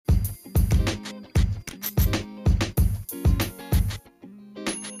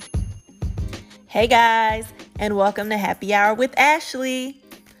Hey guys, and welcome to Happy Hour with Ashley.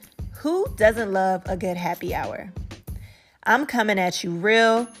 Who doesn't love a good happy hour? I'm coming at you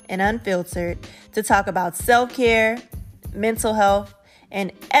real and unfiltered to talk about self-care, mental health,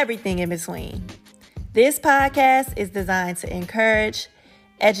 and everything in between. This podcast is designed to encourage,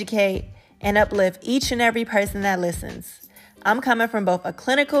 educate, and uplift each and every person that listens. I'm coming from both a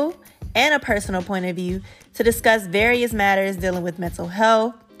clinical and a personal point of view to discuss various matters dealing with mental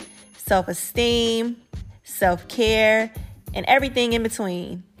health, self-esteem, self-care, and everything in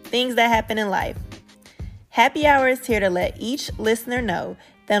between, things that happen in life. Happy Hour is here to let each listener know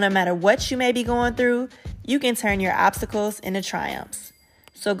that no matter what you may be going through, you can turn your obstacles into triumphs.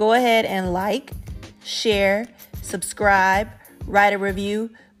 So go ahead and like, share, subscribe, write a review,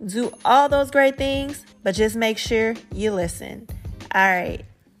 do all those great things, but just make sure you listen. All right.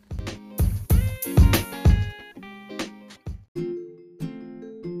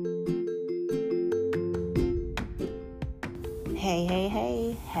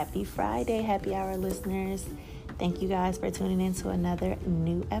 Hey, happy Friday, Happy Hour listeners. Thank you guys for tuning in to another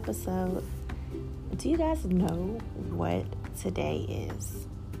new episode. Do you guys know what today is?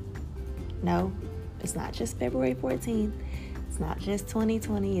 No, it's not just February 14th. It's not just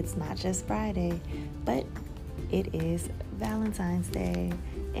 2020. It's not just Friday, but it is Valentine's Day.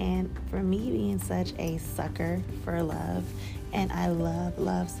 And for me being such a sucker for love, and I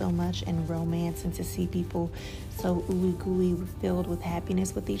love so much and romance, and to see people so ooey gooey filled with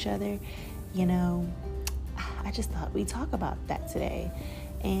happiness with each other, I just thought we'd talk about that today.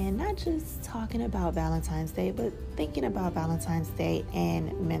 And not just talking about Valentine's Day, but thinking about Valentine's Day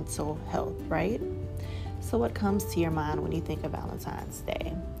and mental health, right? So what comes to your mind when you think of Valentine's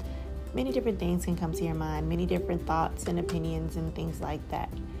Day? Many different things can come to your mind, many different thoughts and opinions and things like that.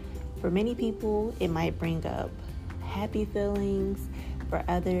 For many people, it might bring up happy feelings. For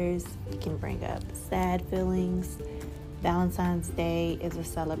others, it can bring up sad feelings. Valentine's Day is a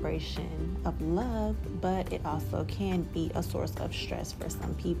celebration of love, but it also can be a source of stress for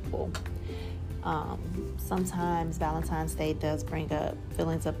some people. Sometimes Valentine's Day does bring up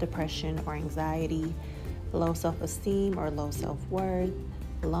feelings of depression or anxiety, low self-esteem or low self-worth,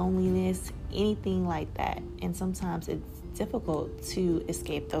 loneliness, anything like that. And sometimes it's difficult to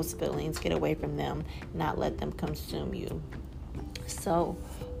escape those feelings, get away from them, not let them consume you. So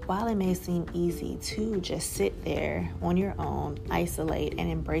while it may seem easy to just sit there on your own, isolate, and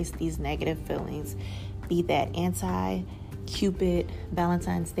embrace these negative feelings, be that anti-Cupid,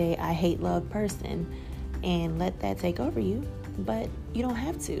 Valentine's Day, I hate love person, and let that take over you, but you don't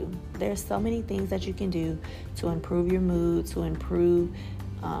have to. There's so many things that you can do to improve your mood, to improve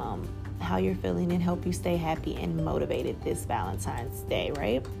how you're feeling, and help you stay happy and motivated this Valentine's Day,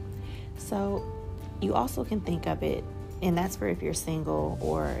 right? So you also can think of it, and that's for if you're single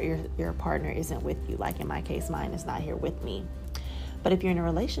or your partner isn't with you. Like in my case, mine is not here with me. But if you're in a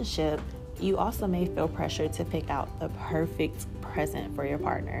relationship, you also may feel pressure to pick out the perfect present for your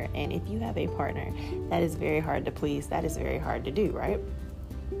partner. And if you have a partner, that is very hard to please. That is very hard to do, right?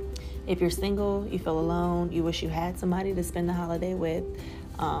 If you're single, you feel alone, you wish you had somebody to spend the holiday with,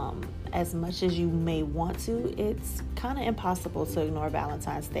 as much as you may want to, it's kind of impossible to ignore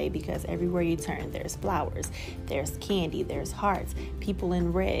Valentine's Day, because everywhere you turn, there's flowers, there's candy, there's hearts, people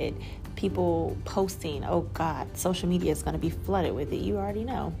in red, people posting. Oh God, social media is going to be flooded with it. You already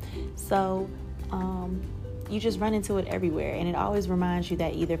know. So you just run into it everywhere, and it always reminds you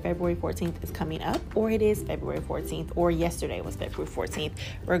that either February 14th is coming up, or it is February 14th, or yesterday was February 14th.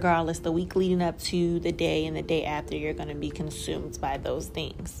 Regardless, the week leading up to the day and the day after, you're going to be consumed by those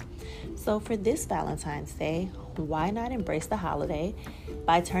things. So for this Valentine's Day, why not embrace the holiday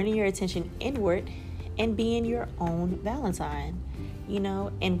by turning your attention inward and being your own Valentine?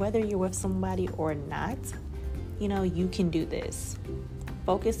 And whether you're with somebody or not, you can do this.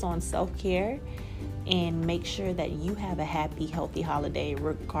 Focus on self-care and make sure that you have a happy, healthy holiday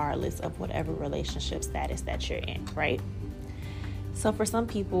regardless of whatever relationship status that you're in, right? So for some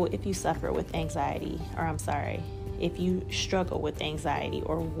people, if you suffer with if you struggle with anxiety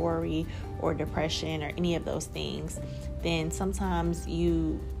or worry or depression or any of those things, then sometimes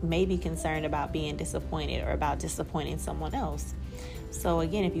you may be concerned about being disappointed or about disappointing someone else. So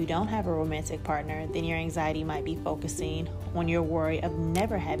again, if you don't have a romantic partner, then your anxiety might be focusing on your worry of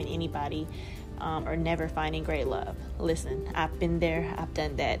never having anybody or never finding great love. Listen, I've been there, I've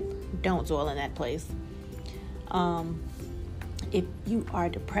done that. Don't dwell in that place. If you are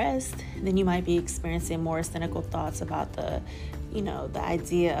depressed, then you might be experiencing more cynical thoughts about the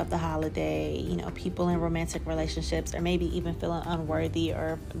idea of the holiday, people in romantic relationships, or maybe even feeling unworthy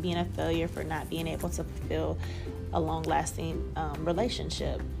or being a failure for not being able to fulfill a long-lasting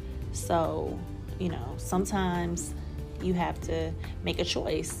relationship. So sometimes you have to make a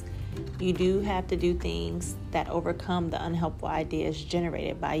choice. You do have to do things that overcome the unhelpful ideas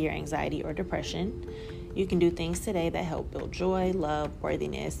generated by your anxiety or depression. You can do things today that help build joy, love,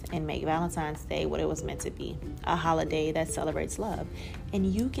 worthiness, and make Valentine's Day what it was meant to be, a holiday that celebrates love. And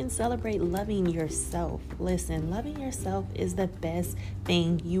you can celebrate loving yourself. Listen, loving yourself is the best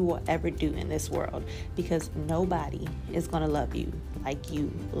thing you will ever do in this world, because nobody is going to love you like you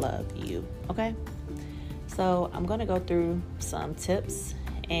love you, okay? So I'm going to go through some tips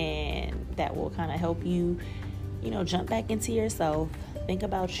and that will kind of help you, jump back into yourself, think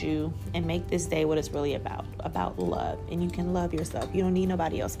about you, and make this day what it's really about love. And you can love yourself. You don't need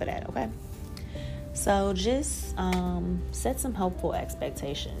nobody else for that, okay? So just set some helpful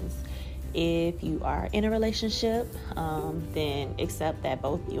expectations. If you are in a relationship, then accept that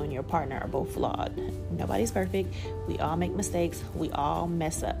both you and your partner are both flawed. Nobody's perfect. We all make mistakes. We all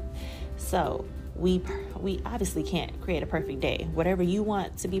mess up. So we obviously can't create a perfect day. Whatever you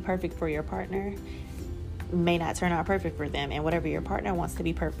want to be perfect for your partner may not turn out perfect for them, and whatever your partner wants to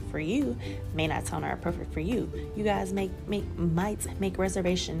be perfect for you may not turn out perfect for you. You guys might make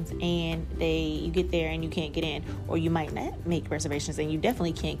reservations and you get there and you can't get in, or you might not make reservations and you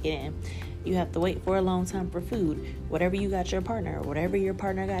definitely can't get in. You have to wait for a long time for food. Whatever you got your partner, or whatever your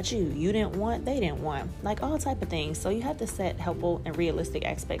partner got you didn't want, they didn't want, like all type of things. So you have to set helpful and realistic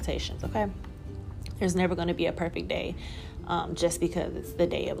expectations, okay? There's never going to be a perfect day just because it's the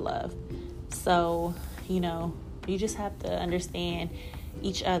day of love. So you just have to understand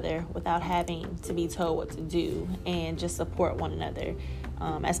each other without having to be told what to do, and just support one another.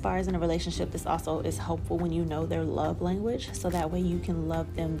 As far as in a relationship, this also is helpful when you know their love language, so that way you can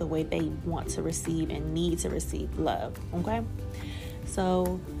love them the way they want to receive and need to receive love, okay?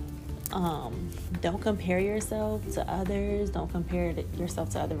 So don't compare yourself to others. Don't compare yourself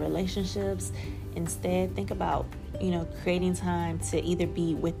to other relationships. Instead, think about creating time to either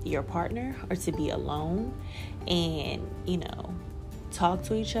be with your partner or to be alone, and talk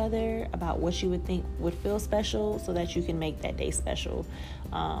to each other about what you would think would feel special, so that you can make that day special.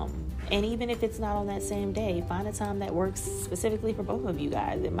 And even if it's not on that same day, find a time that works specifically for both of you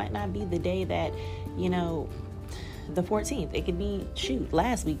guys. It might not be the day that the 14th. It could be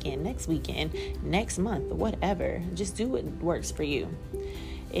last weekend, next weekend, next month, whatever. Just do what works for you.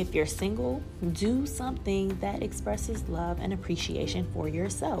 If you're single, do something that expresses love and appreciation for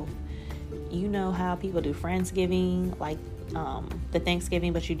yourself. You know how people do Friendsgiving, like the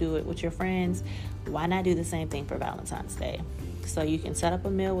Thanksgiving, but you do it with your friends. Why not do the same thing for Valentine's Day? So you can set up a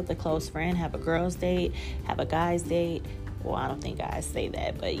meal with a close friend, have a girls' date, have a guys' date. Well, I don't think guys say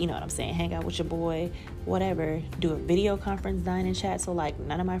that, but you know what I'm saying. Hang out with your boy, whatever. Do a video conference, dine and chat. So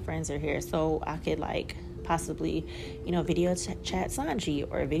none of my friends are here, so I could possibly, video chat Sanji,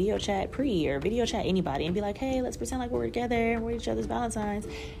 or video chat Pri, or video chat anybody, and be like, hey, let's pretend like we're together and we're each other's Valentines.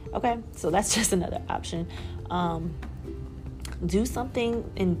 Okay, so that's just another option. Do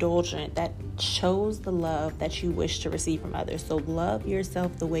something indulgent that shows the love that you wish to receive from others. So love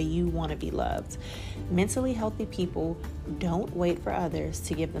yourself the way you want to be loved. Mentally healthy people don't wait for others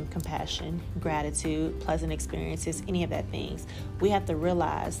to give them compassion, gratitude, pleasant experiences, any of that things. We have to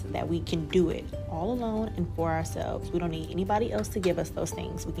realize that we can do it all alone and for ourselves. We don't need anybody else to give us those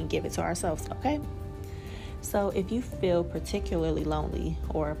things. We can give it to ourselves, okay? So if you feel particularly lonely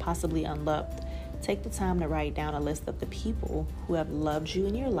or possibly unloved, take the time to write down a list of the people who have loved you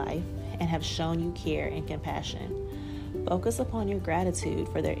in your life and have shown you care and compassion. Focus upon your gratitude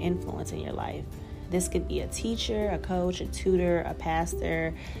for their influence in your life. This could be a teacher, a coach, a tutor, a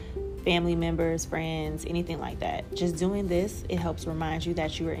pastor, family members, friends, anything like that. Just doing this, it helps remind you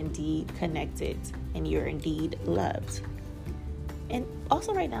that you are indeed connected and you're indeed loved. And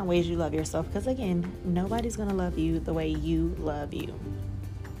also write down ways you love yourself, because again, nobody's going to love you the way you love you.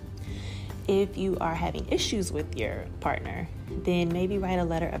 If you are having issues with your partner, then maybe write a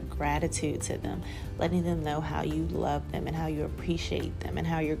letter of gratitude to them, letting them know how you love them and how you appreciate them and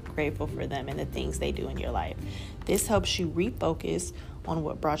how you're grateful for them and the things they do in your life. This helps you refocus on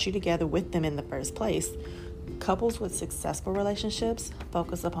what brought you together with them in the first place. Couples with successful relationships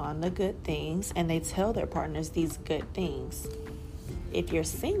focus upon the good things, and they tell their partners these good things. If you're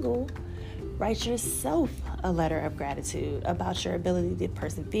single, write yourself a letter of gratitude about your ability to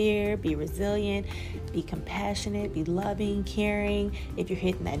persevere, be resilient, be compassionate, be loving, caring. If you're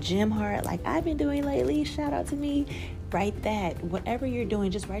hitting that gym hard like I've been doing lately, shout out to me. Write that. Whatever you're doing,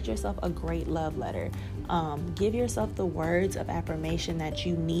 just write yourself a great love letter. Give yourself the words of affirmation that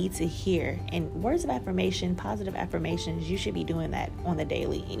you need to hear. And words of affirmation, positive affirmations, you should be doing that on the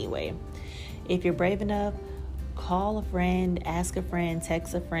daily anyway. If you're brave enough, call a friend, ask a friend,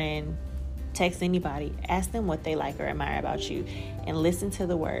 text a friend, text anybody, ask them what they like or admire about you, and listen to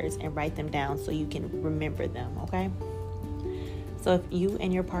the words and write them down so you can remember them, okay? So if you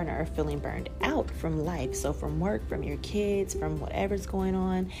and your partner are feeling burned out from life, so from work, from your kids, from whatever's going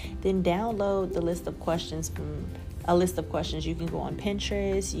on, then download the list of questions from a list of questions. You can go on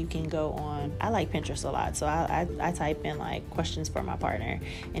Pinterest. You can go on, I like Pinterest a lot. So I type in like questions for my partner,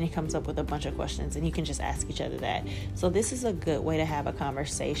 and it comes up with a bunch of questions, and you can just ask each other that. So this is a good way to have a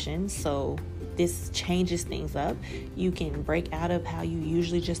conversation. So this changes things up. You can break out of how you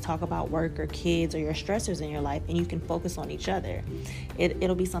usually just talk about work or kids or your stressors in your life, and you can focus on each other.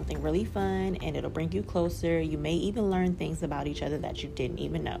 It'll be something really fun, and it'll bring you closer. You may even learn things about each other that you didn't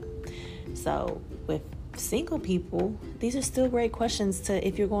even know. So with single people, these are still great questions to,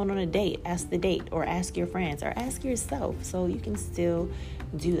 if you're going on a date, ask the date, or ask your friends, or ask yourself. So you can still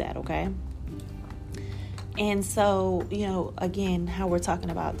do that, okay? And so, again, how we're talking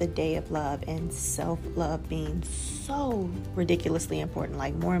about the day of love and self-love being so ridiculously important,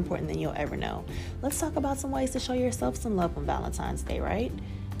 like more important than you'll ever know. Let's talk about some ways to show yourself some love on Valentine's Day, right?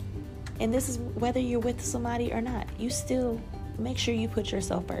 And this is whether you're with somebody or not. You still make sure you put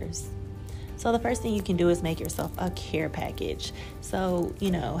yourself first. So the first thing you can do is make yourself a care package. So,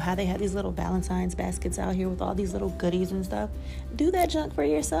 how they have these little Valentine's baskets out here with all these little goodies and stuff. Do that junk for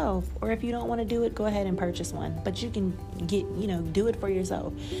yourself. Or if you don't want to do it, go ahead and purchase one. But you can do it for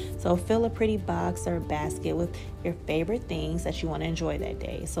yourself. So fill a pretty box or basket with your favorite things that you want to enjoy that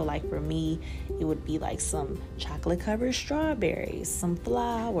day. So like for me, it would be like some chocolate covered strawberries, some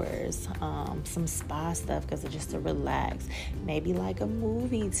flowers, some spa stuff because it's just to relax. Maybe like a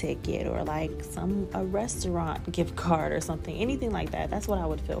movie ticket or like a restaurant gift card or something, anything like that. That's what I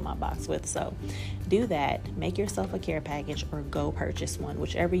would fill my box with. So do that, make yourself a care package or go purchase one,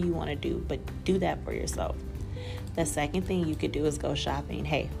 whichever you want to do, but do that for yourself. The second thing you could do is go shopping.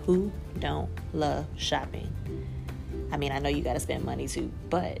 Hey, who don't love shopping? I mean, I know you got to spend money too,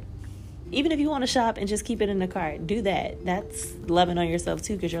 but even if you want to shop and just keep it in the cart, do that. That's loving on yourself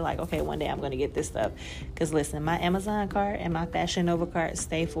too, because you're like, okay, one day I'm going to get this stuff. Because listen, my Amazon cart and my Fashion Nova cart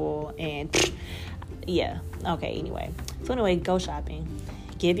stay full, and yeah. Okay, anyway. So anyway, go shopping.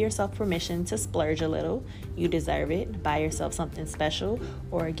 Give yourself permission to splurge a little. You deserve it. Buy yourself something special.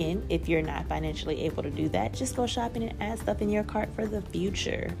 Or again, if you're not financially able to do that, just go shopping and add stuff in your cart for the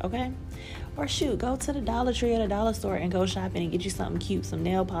future, okay? Or shoot, go to the Dollar Tree or the dollar store and go shopping and get you something cute, some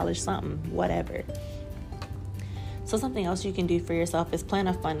nail polish, something, whatever. So something else you can do for yourself is plan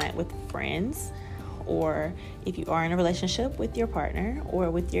a fun night with friends, or if you are in a relationship with your partner or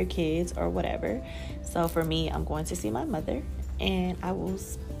with your kids or whatever. So for me, I'm going to see my mother, and I will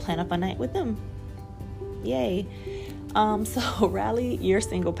plan a fun night with them. Yay. So rally your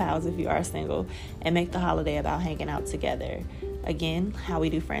single pals if you are single, and make the holiday about hanging out together. Again, how we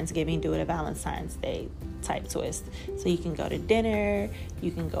do Friendsgiving, do it a Valentine's Day type twist. So you can go to dinner,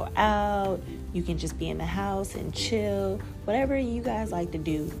 you can go out, you can just be in the house and chill. Whatever you guys like to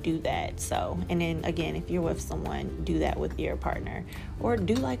do that. So, and then again, if you're with someone, do that with your partner. Or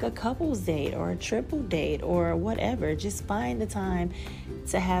do like a couples date or a triple date or whatever. Just find the time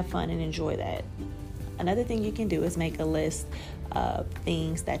to have fun and enjoy that. Another thing you can do is make a list of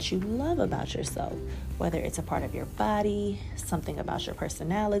things that you love about yourself, whether it's a part of your body, something about your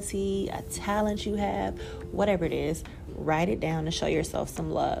personality, a talent you have, whatever it is. Write it down and show yourself some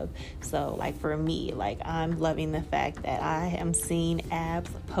love. So like for me, like I'm loving the fact that I am seeing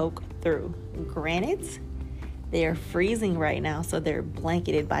abs poke through. Granted, they're freezing right now, so they're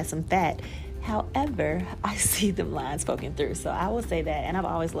blanketed by some fat. However, I see them lines poking through. So I will say that, and I've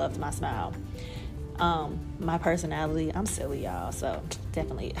always loved my smile. My personality, I'm silly, y'all, so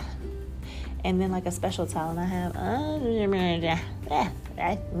definitely. And then like a special talent I have, I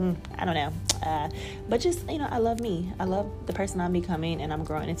don't know, but just, I love me. I love the person I'm becoming and I'm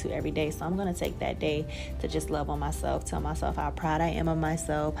growing into every day. So I'm going to take that day to just love on myself, tell myself how proud I am of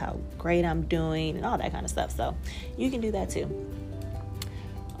myself, how great I'm doing, and all that kind of stuff. So you can do that too.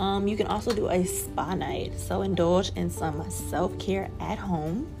 You can also do a spa night. So indulge in some self-care at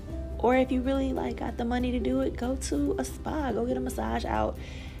home. Or if you really got the money to do it, go to a spa, go get a massage out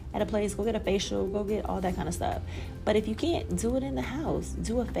at a place, go get a facial, go get all that kind of stuff. But if you can't, do it in the house.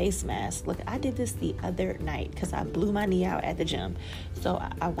 Do a face mask. Look, I did this the other night because I blew my knee out at the gym. So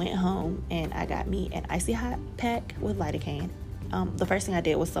I went home and I got me an icy hot pack with lidocaine The first thing I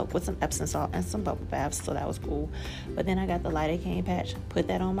did was soak with some Epsom salt and some bubble baths, so that was cool. But then I got the lidocaine patch, put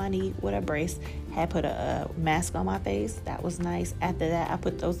that on my knee with a brace, had put a mask on my face. That was nice. After that, I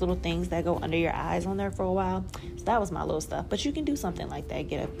put those little things that go under your eyes on there for a while. So that was my little stuff. But you can do something like that.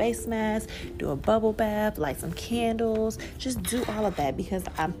 Get a face mask, do a bubble bath, light some candles. Just do all of that, because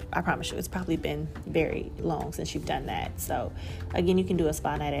I promise you, it's probably been very long since you've done that. So again, you can do a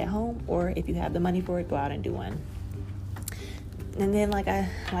spa night at home, or if you have the money for it, go out and do one. And then like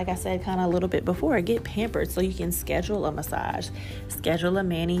I said kind of a little bit before, get pampered, so you can schedule a massage, schedule a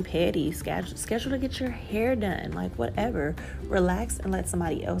mani-pedi, schedule to get your hair done, like whatever. Relax and let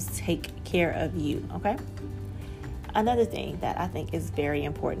somebody else take care of you, okay? Another thing that I think is very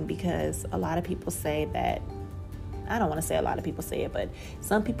important, because a lot of people say that, I don't want to say a lot of people say it, but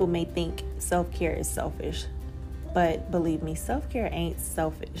some people may think self-care is selfish. But believe me, self-care ain't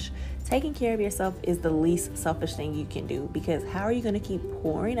selfish. Taking care of yourself is the least selfish thing you can do, because how are you going to keep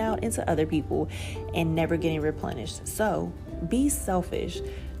pouring out into other people and never getting replenished? So be selfish.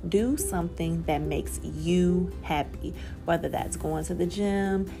 Do something that makes you happy, whether that's going to the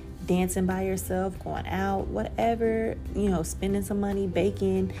gym, dancing by yourself, going out, whatever, spending some money,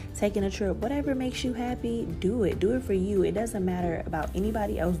 baking, taking a trip, whatever makes you happy, do it. Do it for you. It doesn't matter about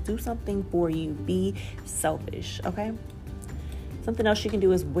anybody else. Do something for you. Be selfish, okay? Something else you can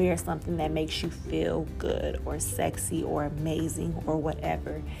do is wear something that makes you feel good or sexy or amazing or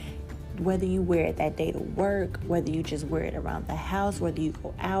whatever. Whether you wear it that day to work, whether you just wear it around the house, whether you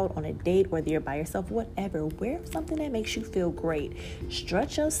go out on a date, whether you're by yourself, whatever, wear something that makes you feel great.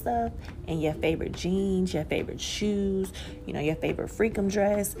 Strut your stuff in your favorite jeans, your favorite shoes, your favorite freakum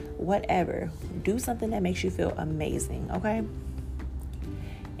dress, whatever. Do something that makes you feel amazing, okay?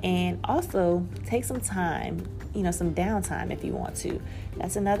 And also take some time, some downtime if you want to.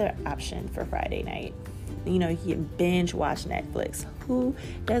 That's another option for Friday night. You can binge watch Netflix. Who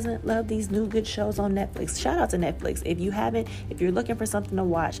doesn't love these new good shows on Netflix? Shout out to Netflix. If you're looking for something to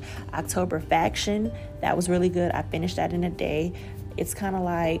watch, October Faction, that was really good. I finished that in a day. It's kind of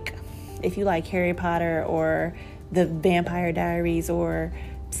like, if you like Harry Potter or the Vampire Diaries or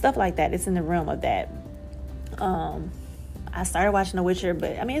stuff like that, it's in the realm of that. I started watching The Witcher,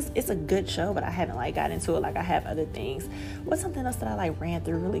 but it's a good show, but I haven't got into it like I have other things. What's something else that I ran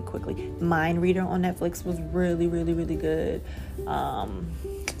through really quickly? Mind Reader on Netflix was really, really, really good.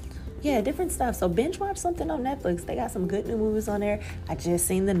 Different stuff. So binge watch something on Netflix. They got some good new movies on there. I just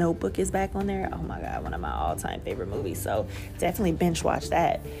seen The Notebook is back on there. Oh my God, one of my all-time favorite movies. So definitely binge watch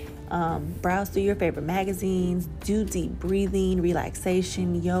that. Browse through your favorite magazines, do deep breathing,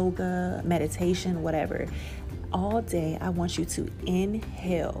 relaxation, yoga, meditation, whatever. All day, I want you to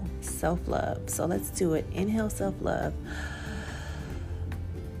inhale self-love. So let's do it. Inhale self-love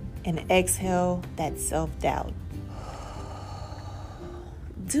and exhale that self-doubt.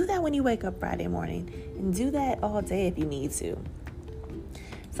 Do that when you wake up Friday morning, and do that all day if you need to.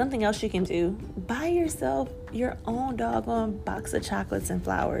 Something else you can do, buy yourself your own doggone box of chocolates and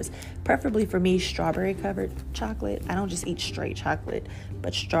flowers. Preferably for me, strawberry covered chocolate. I don't just eat straight chocolate,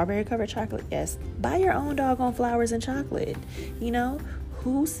 but strawberry covered chocolate, yes. Buy your own doggone flowers and chocolate.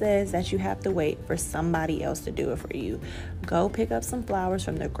 Who says that you have to wait for somebody else to do it for you? Go pick up some flowers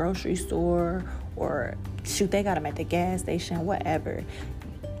from the grocery store, or shoot, they got them at the gas station, whatever.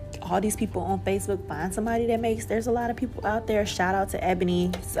 All these people on Facebook, find somebody that makes. There's a lot of people out there. Shout out to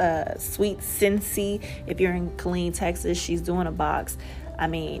Ebony, Sweet Cincy. If you're in Killeen, Texas, she's doing a box.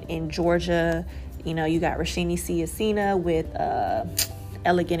 In Georgia, you got Rashini Siasina with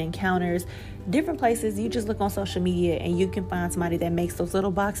Elegant Encounters. Different places. You just look on social media and you can find somebody that makes those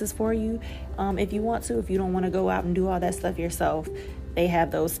little boxes for you. If you want to, if you don't want to go out and do all that stuff yourself, they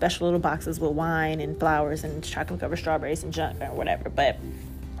have those special little boxes with wine and flowers and chocolate covered strawberries and junk or whatever. But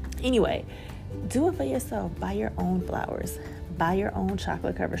anyway, do it for yourself. Buy your own flowers. Buy your own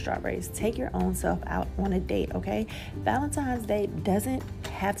chocolate covered strawberries. Take your own self out on a date, okay? Valentine's Day doesn't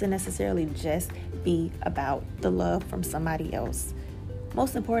have to necessarily just be about the love from somebody else.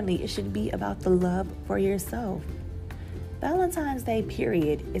 Most importantly, it should be about the love for yourself. Valentine's Day,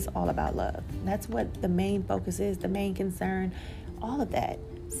 period, is all about love. That's what the main focus is, the main concern, all of that.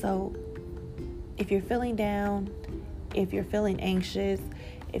 So if you're feeling down, if you're feeling anxious,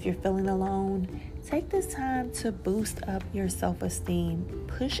 if you're feeling alone, take this time to boost up your self-esteem.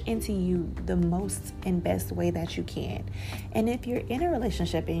 Push into you the most and best way that you can. And if you're in a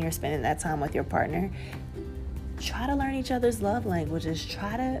relationship and you're spending that time with your partner, try to learn each other's love languages.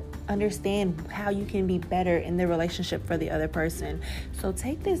 Try to understand how you can be better in the relationship for the other person. So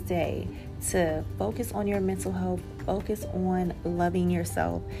take this day to focus on your mental health, focus on loving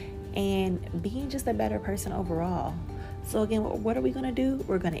yourself, and being just a better person overall. So again, what are we going to do?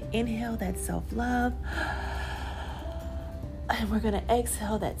 We're going to inhale that self-love. And we're going to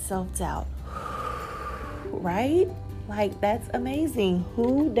exhale that self-doubt. Right? Like, that's amazing.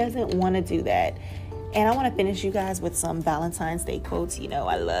 Who doesn't want to do that? And I want to finish you guys with some Valentine's Day quotes. You know,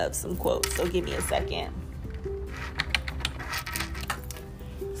 I love some quotes. So give me a second.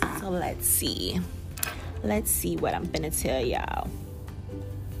 So let's see. Let's see what I'm going to tell y'all.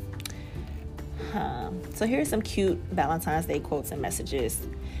 So here's some cute Valentine's Day quotes and messages.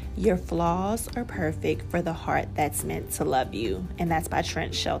 Your flaws are perfect for the heart that's meant to love you. And that's by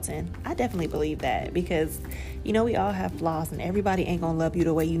Trent Shelton. I definitely believe that because, you know, we all have flaws and everybody ain't gonna love you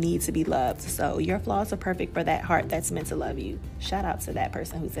the way you need to be loved. So your flaws are perfect for that heart that's meant to love you. Shout out to that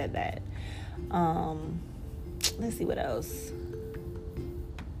person who said that. Let's see what else.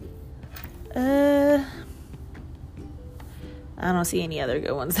 I don't see any other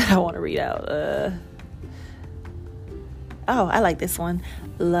good ones that I want to read out. I like this one.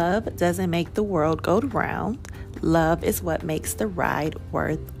 Love doesn't make the world go round. Love is what makes the ride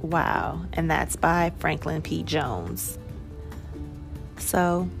worthwhile. And that's by Franklin P. Jones.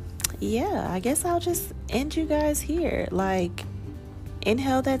 So, yeah, I guess I'll just end you guys here. Like,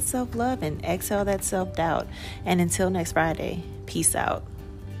 inhale that self-love and exhale that self-doubt. And until next Friday, peace out.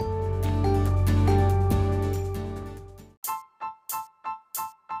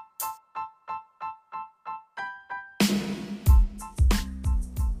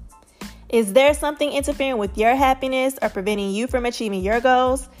 Is there something interfering with your happiness or preventing you from achieving your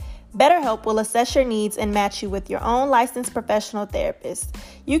goals? BetterHelp will assess your needs and match you with your own licensed professional therapist.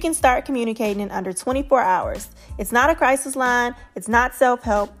 You can start communicating in under 24 hours. It's not a crisis line. It's not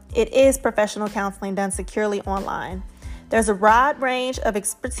self-help. It is professional counseling done securely online. There's a broad range of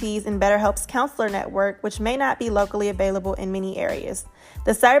expertise in BetterHelp's counselor network, which may not be locally available in many areas.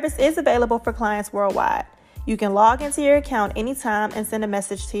 The service is available for clients worldwide. You can log into your account anytime and send a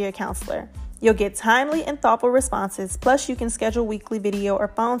message to your counselor. You'll get timely and thoughtful responses, plus you can schedule weekly video or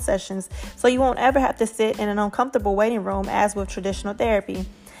phone sessions so you won't ever have to sit in an uncomfortable waiting room as with traditional therapy.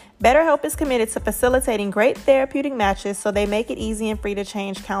 BetterHelp is committed to facilitating great therapeutic matches so they make it easy and free to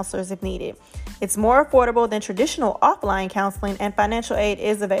change counselors if needed. It's more affordable than traditional offline counseling and financial aid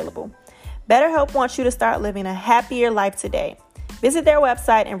is available. BetterHelp wants you to start living a happier life today. Visit their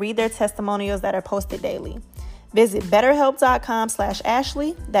website and read their testimonials that are posted daily. Visit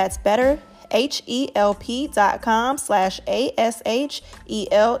betterhelp.com/Ashley. That's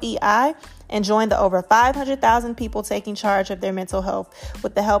betterhelp.com/ASHELEI and join the over 500,000 people taking charge of their mental health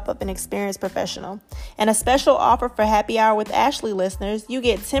with the help of an experienced professional. And a special offer for Happy Hour with Ashley listeners, you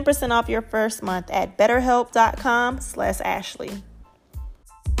get 10% off your first month at betterhelp.com/Ashley.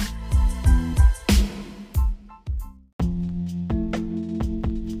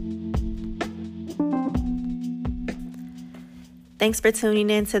 Thanks for tuning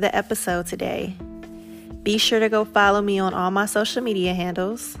in to the episode today. Be sure to go follow me on all my social media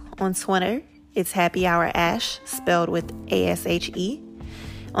handles. On Twitter, it's Happy Hour Ash, spelled with ASHE.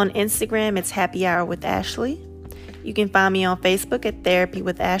 On Instagram, it's Happy Hour with Ashley. You can find me on Facebook at Therapy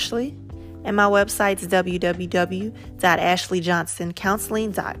with Ashley. And my website is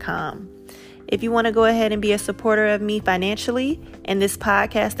www.ashleyjohnsoncounseling.com. If you want to go ahead and be a supporter of me financially and this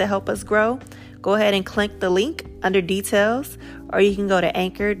podcast to help us grow, go ahead and click the link under details, or you can go to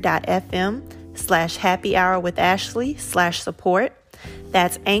anchor.fm/Happy Hour with Ashley/support.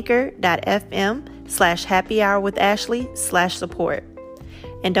 That's anchor.fm/Happy Hour with Ashley/support.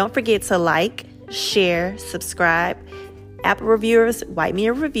 And don't forget to like, share, subscribe. Apple reviewers, write me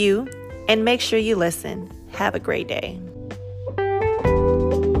a review, and make sure you listen. Have a great day.